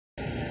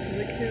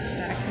It's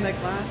back in the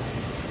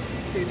glass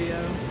studio.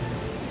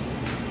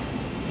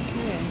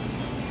 Okay.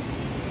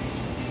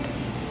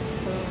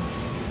 So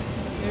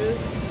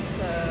here's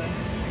the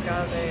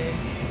agave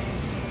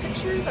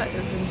picture that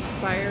is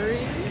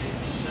inspiring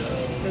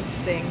the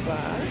stained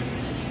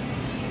glass.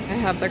 I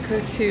have the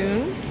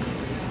cartoon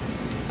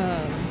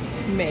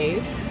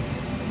made.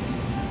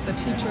 The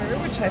teacher,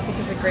 which I think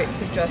is a great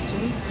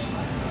suggestion,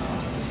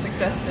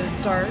 suggested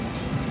dark,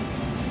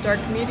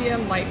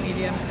 medium, light,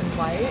 medium, and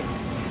light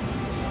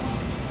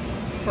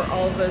for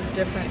all of those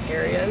different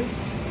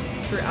areas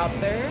throughout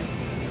there.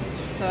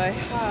 So I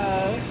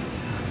have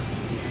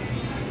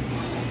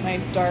my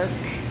dark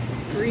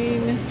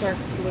green, dark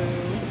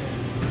blue,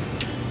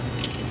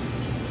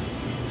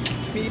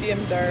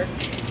 medium dark,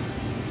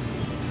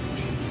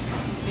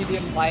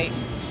 medium light,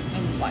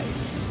 and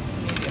light,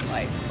 medium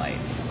light,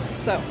 light.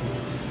 So,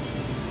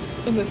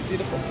 in this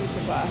beautiful piece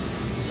of glass.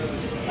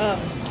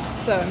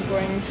 So I'm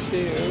going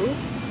to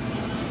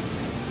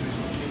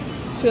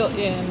fill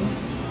in.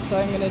 So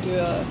I'm going to do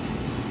a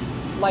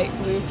light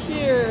blue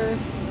here,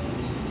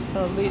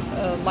 a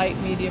light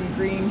medium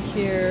green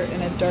here,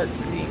 and a dark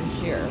green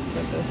here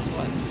for this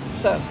one.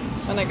 So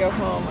when I go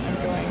home, I'm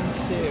going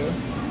to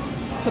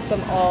put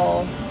them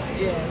all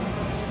in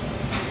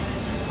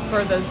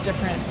for those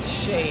different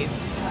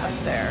shades up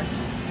there.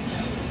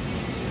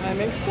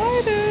 I'm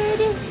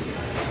excited.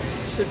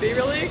 Should be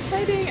really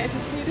exciting. I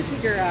just need to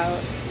figure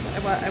out.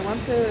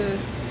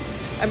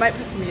 I might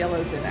put some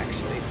yellows in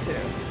actually too,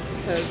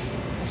 because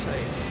I'll show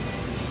you.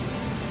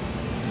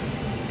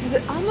 Because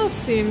it almost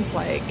seems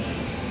like,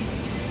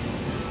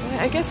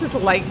 I guess it's a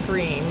light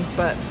green,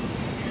 but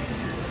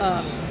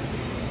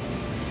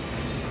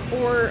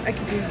or I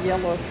could do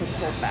yellow for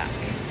pull back.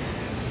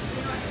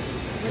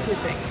 What do you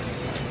think?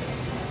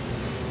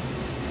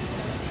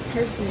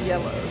 Here's some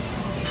yellows.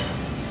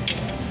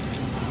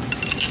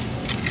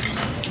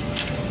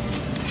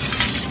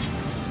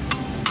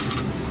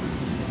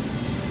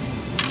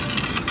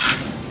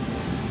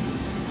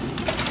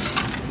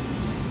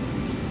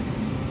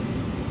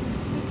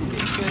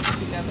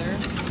 Together.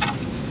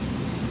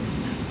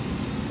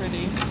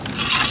 Pretty.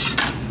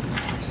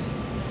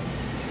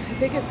 I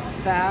think it's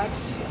that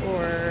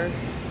or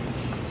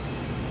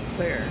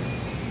clear.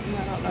 And I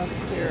don't know if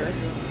clear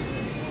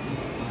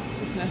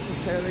is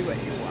necessarily what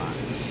you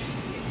want.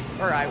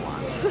 Or I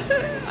want.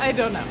 I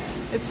don't know.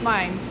 It's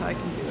mine, so I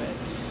can do it.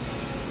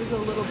 There's a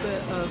little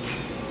bit of,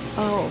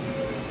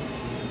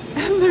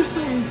 and there's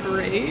some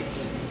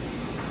great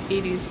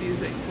 80s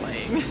music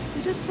playing.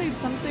 They just played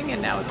something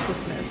and now it's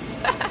Christmas.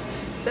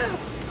 So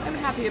I'm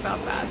happy about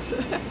that.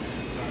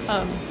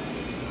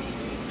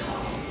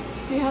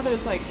 See how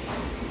there's like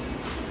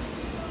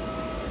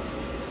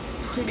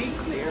pretty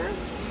clear?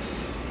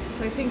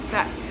 So I think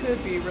that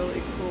could be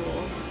really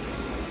cool.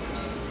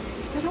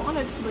 Because I don't want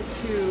it to look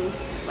too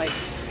like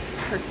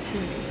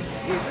cartoony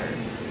either.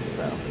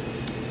 So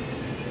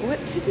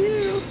what to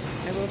do?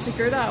 I will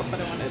figure it out, but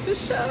I wanted to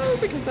show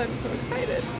because I'm so excited.